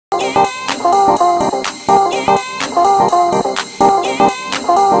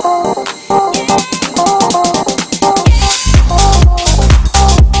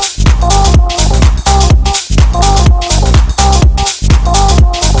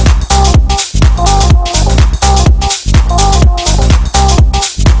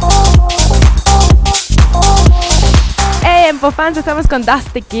Fans, estamos con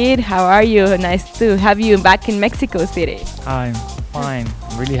Dust the Kid. How are you? Nice to have you back in Mexico City. I'm fine.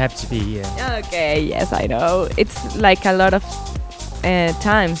 I'm really happy to be here. Okay, yes, I know. It's like a lot of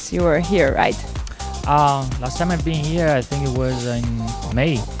times you were here, right? Last time I've been here, I think it was in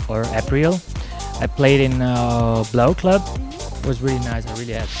May or April. I played in Blow Club. It was really nice. I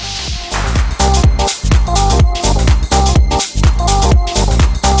really had fun.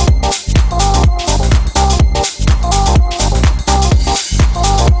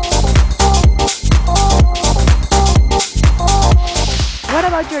 What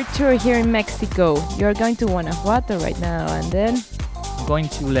about your tour here in Mexico? You're going to Guanajuato right now, and then I'm going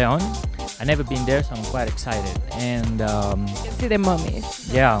to León. I've never been there, so I'm quite excited. And you can see the mummies.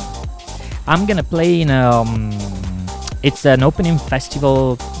 yeah, I'm gonna play in it's an opening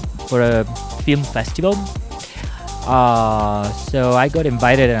festival for a film festival. So I got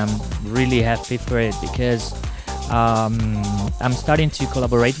invited, and I'm really happy for it because I'm starting to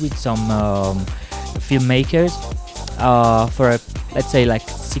collaborate with some filmmakers for a, let's say, like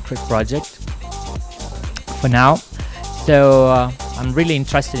secret project for now. So I'm really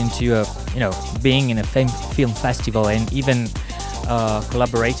interested into being in a film festival and even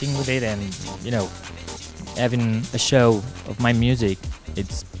collaborating with it, and having a show of my music.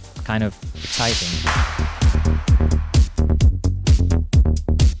 It's kind of exciting.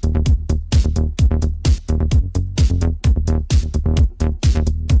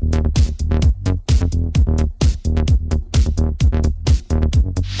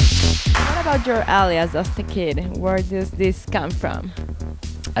 Your alias, Dust the Kid, where does this come from?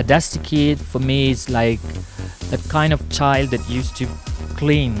 A Dusty Kid for me is like the kind of child that used to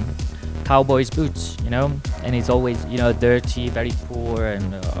clean cowboys' boots, and he's always, dirty, very poor,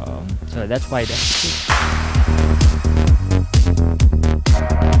 and so that's why Dusty Kid.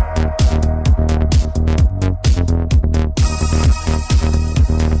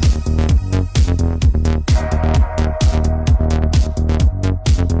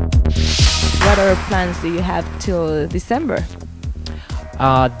 What other plans do you have till December?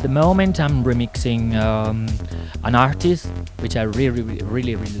 At the moment, I'm remixing an artist which I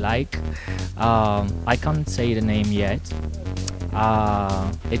really like. I can't say the name yet.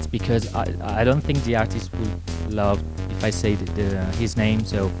 It's because I don't think the artist would love if I say his name,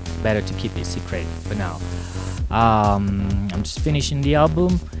 so better to keep it secret for now. I'm just finishing the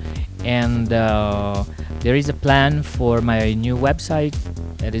album, and there is a plan for my new website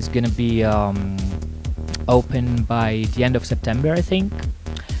that is gonna be open by the end of September, I think.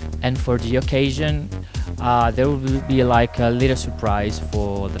 And for the occasion, there will be like a little surprise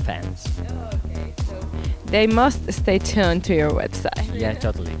for the fans. Okay, so they must stay tuned to your website. Yeah,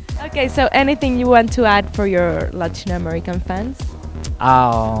 totally. Okay, so anything you want to add for your Latin American fans?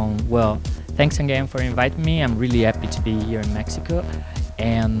 Well, thanks again for inviting me. I'm really happy to be here in Mexico.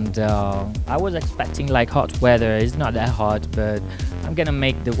 And I was expecting like hot weather. It's not that hot, but I'm gonna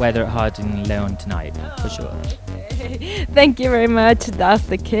make the weather hot in León tonight, for sure. Thank you very much, Dust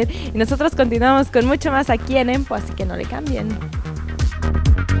the Kid. Y nosotros continuamos con mucho más aquí en EMPO, así que no le cambien.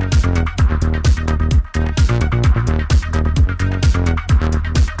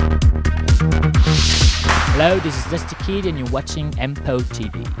 Hello, this is Dust the Kid and you're watching EMPO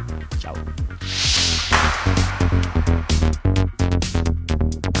TV. Ciao.